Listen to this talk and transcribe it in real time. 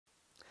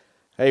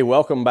Hey,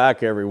 welcome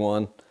back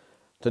everyone.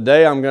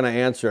 Today I'm going to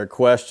answer a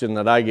question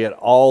that I get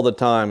all the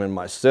time in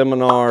my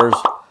seminars,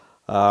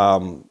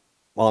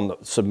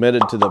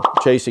 submitted to the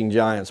Chasing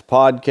Giants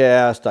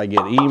podcast. I get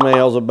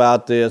emails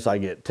about this, I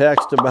get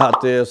text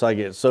about this, I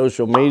get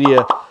social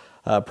media,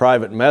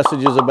 private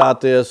messages about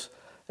this.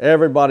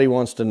 Everybody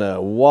wants to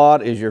know,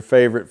 what is your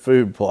favorite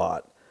food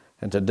plot?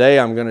 And today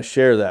I'm going to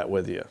share that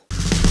with you.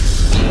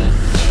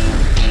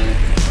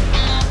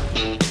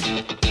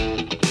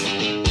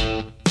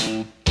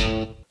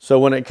 So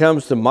when it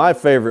comes to my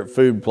favorite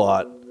food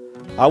plot,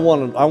 I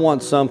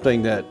want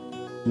something that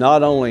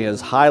not only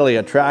is highly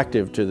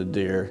attractive to the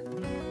deer,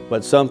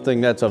 but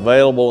something that's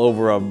available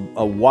over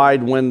a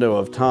wide window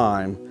of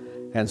time,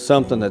 and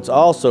something that's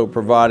also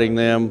providing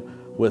them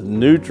with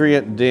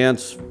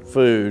nutrient-dense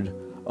food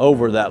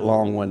over that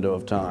long window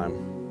of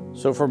time.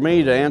 So for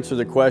me to answer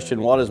the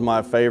question, what is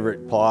my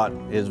favorite plot,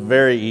 is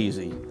very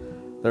easy.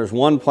 There's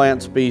one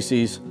plant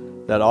species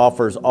that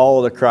offers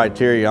all of the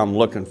criteria I'm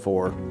looking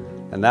for,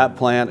 and that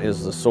plant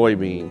is the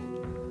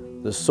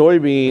soybean. The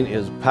soybean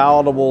is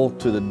palatable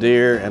to the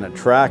deer and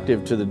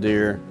attractive to the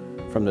deer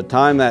from the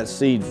time that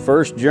seed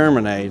first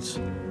germinates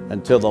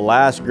until the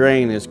last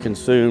grain is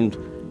consumed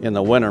in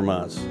the winter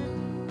months.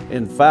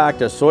 In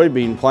fact, a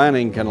soybean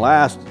planting can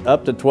last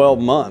up to 12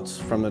 months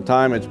from the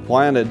time it's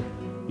planted,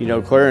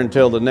 clear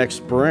until the next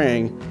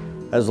spring,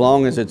 as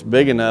long as it's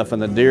big enough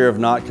and the deer have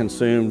not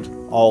consumed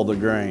all the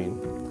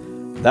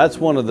grain. That's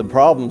one of the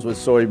problems with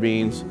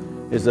soybeans,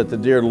 is that the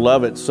deer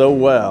love it so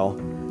well,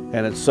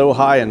 and it's so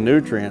high in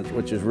nutrients,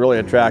 which is really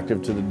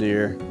attractive to the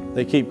deer.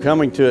 They keep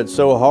coming to it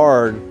so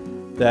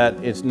hard that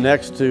it's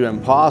next to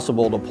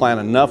impossible to plant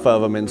enough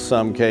of them in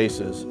some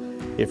cases.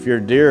 If your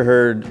deer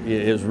herd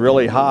is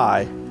really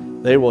high,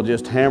 they will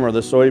just hammer the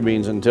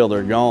soybeans until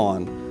they're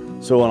gone.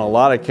 So in a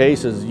lot of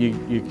cases,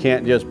 you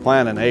can't just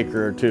plant an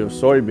acre or two of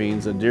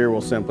soybeans, the deer will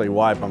simply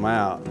wipe them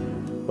out.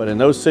 But in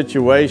those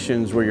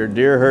situations where your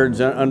deer herd's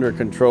under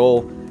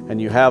control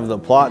and you have the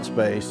plot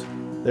space,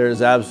 there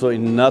is absolutely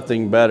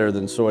nothing better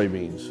than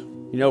soybeans.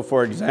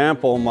 For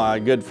example, my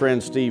good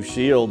friend Steve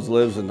Shields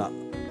lives in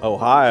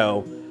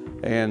Ohio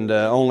and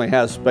only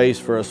has space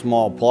for a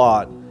small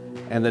plot,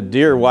 and the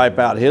deer wipe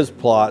out his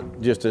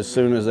plot just as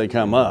soon as they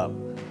come up.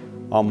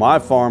 On my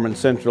farm in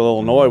central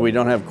Illinois, we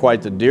don't have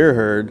quite the deer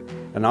herd,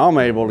 and I'm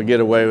able to get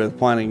away with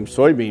planting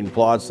soybean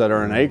plots that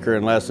are an acre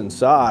and less in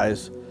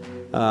size.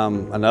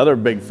 Another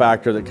big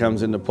factor that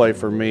comes into play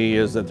for me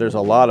is that there's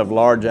a lot of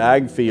large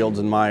ag fields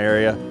in my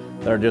area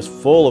that are just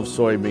full of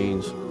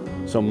soybeans.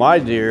 So my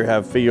deer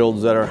have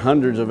fields that are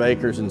hundreds of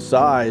acres in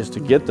size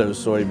to get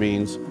those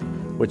soybeans,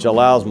 which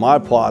allows my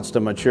plots to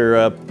mature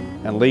up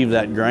and leave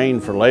that grain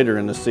for later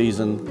in the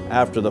season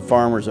after the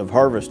farmers have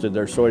harvested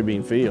their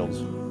soybean fields.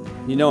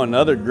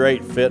 Another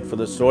great fit for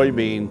the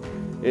soybean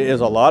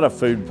is a lot of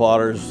food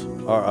plotters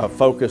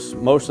focus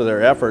most of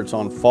their efforts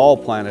on fall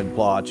planted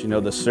plots,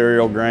 the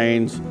cereal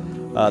grains,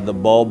 the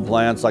bulb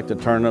plants like the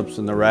turnips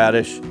and the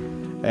radish,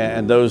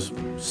 and those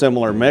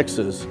similar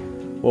mixes.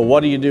 Well,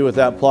 what do you do with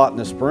that plot in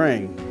the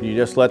spring? You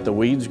just let the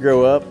weeds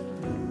grow up?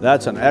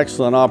 That's an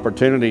excellent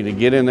opportunity to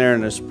get in there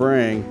in the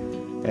spring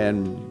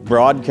and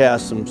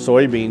broadcast some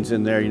soybeans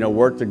in there,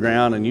 work the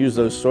ground and use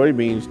those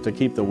soybeans to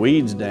keep the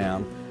weeds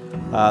down.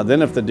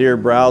 Then if the deer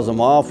browse them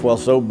off, well,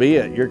 so be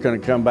it. You're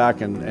going to come back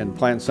and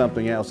plant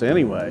something else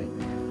anyway.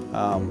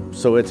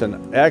 So it's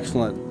an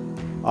excellent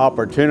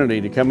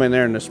opportunity to come in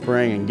there in the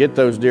spring and get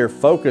those deer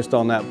focused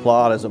on that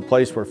plot as a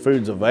place where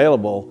food's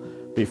available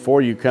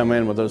before you come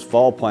in with those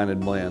fall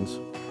planted blends.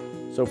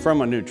 So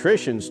from a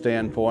nutrition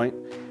standpoint,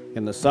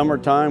 in the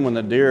summertime when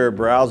the deer are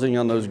browsing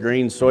on those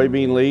green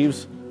soybean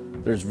leaves,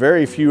 there's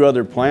very few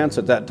other plants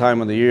at that time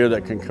of the year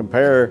that can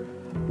compare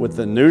with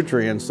the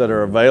nutrients that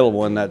are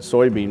available in that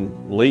soybean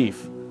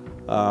leaf.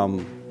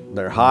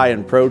 They're high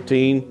in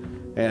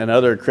protein and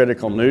other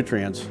critical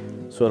nutrients,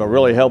 so it'll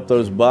really help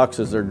those bucks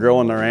as they're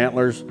growing their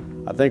antlers.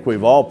 I think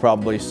we've all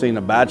probably seen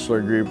a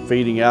bachelor group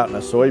feeding out in a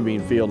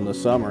soybean field in the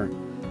summer.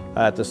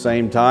 At the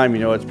same time,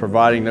 it's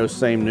providing those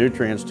same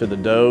nutrients to the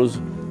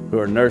does who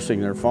are nursing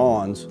their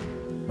fawns.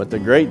 But the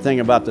great thing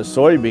about the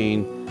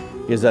soybean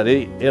is that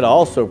it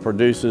also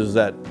produces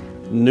that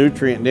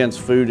nutrient-dense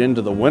food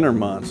into the winter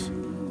months.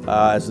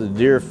 As the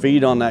deer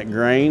feed on that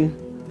grain,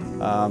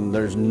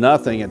 there's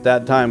nothing at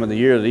that time of the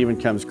year that even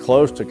comes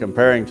close to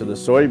comparing to the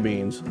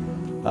soybeans.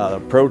 The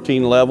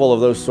protein level of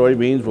those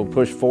soybeans will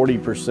push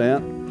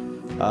 40%.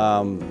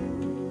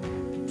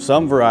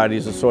 Some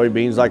varieties of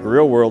soybeans, like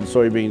real world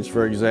soybeans,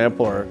 for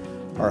example,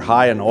 are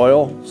high in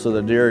oil, so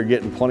the deer are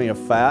getting plenty of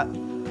fat,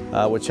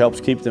 which helps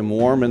keep them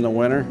warm in the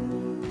winter.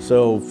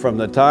 So from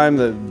the time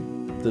that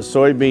the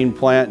soybean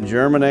plant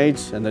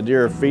germinates and the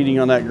deer are feeding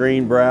on that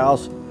green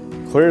browse,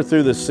 clear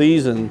through the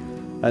season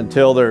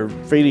until they're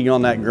feeding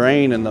on that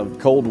grain in the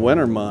cold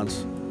winter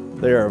months,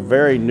 they are a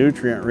very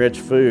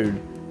nutrient-rich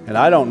food. And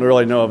I don't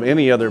really know of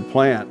any other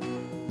plant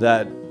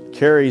that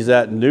carries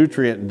that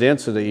nutrient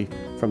density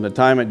from the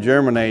time it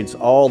germinates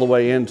all the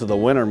way into the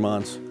winter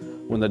months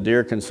when the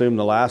deer consume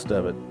the last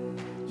of it.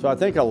 So I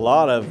think a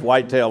lot of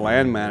whitetail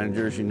land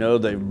managers, you know,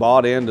 they've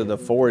bought into the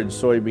forage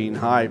soybean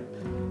hype,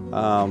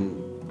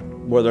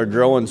 where they're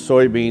growing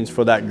soybeans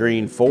for that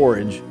green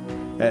forage,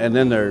 and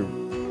then they're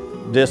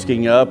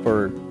disking up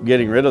or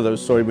getting rid of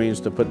those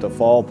soybeans to put the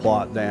fall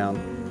plot down.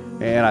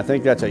 And I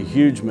think that's a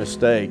huge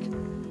mistake.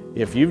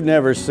 If you've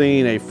never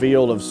seen a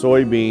field of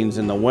soybeans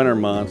in the winter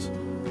months,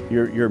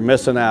 you're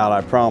missing out,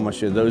 I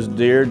promise you. Those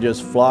deer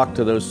just flock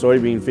to those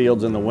soybean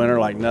fields in the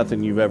winter like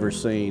nothing you've ever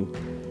seen.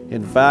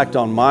 In fact,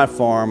 on my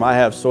farm, I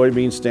have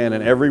soybeans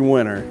standing every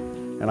winter,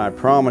 and I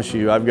promise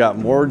you, I've got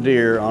more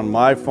deer on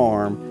my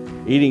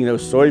farm eating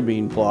those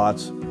soybean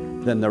plots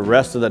than the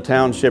rest of the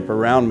township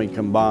around me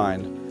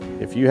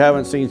combined. If you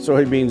haven't seen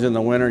soybeans in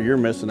the winter, you're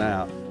missing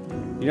out.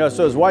 You know,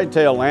 so as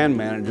whitetail land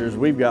managers,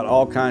 we've got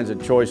all kinds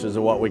of choices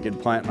of what we could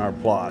plant in our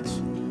plots.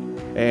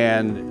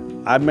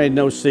 And I've made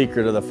no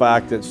secret of the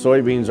fact that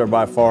soybeans are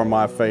by far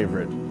my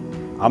favorite.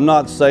 I'm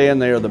not saying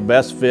they are the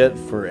best fit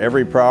for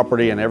every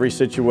property and every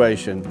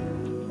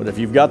situation, but if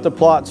you've got the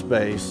plot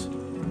space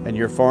and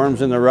your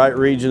farm's in the right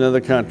region of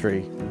the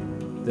country,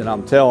 then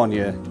I'm telling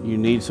you, you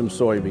need some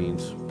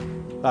soybeans.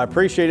 I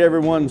appreciate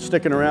everyone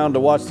sticking around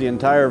to watch the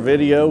entire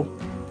video.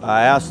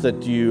 I ask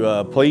that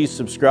you please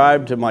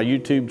subscribe to my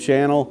YouTube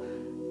channel,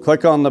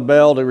 click on the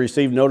bell to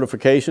receive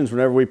notifications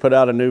whenever we put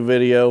out a new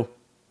video,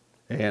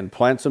 and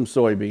plant some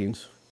soybeans.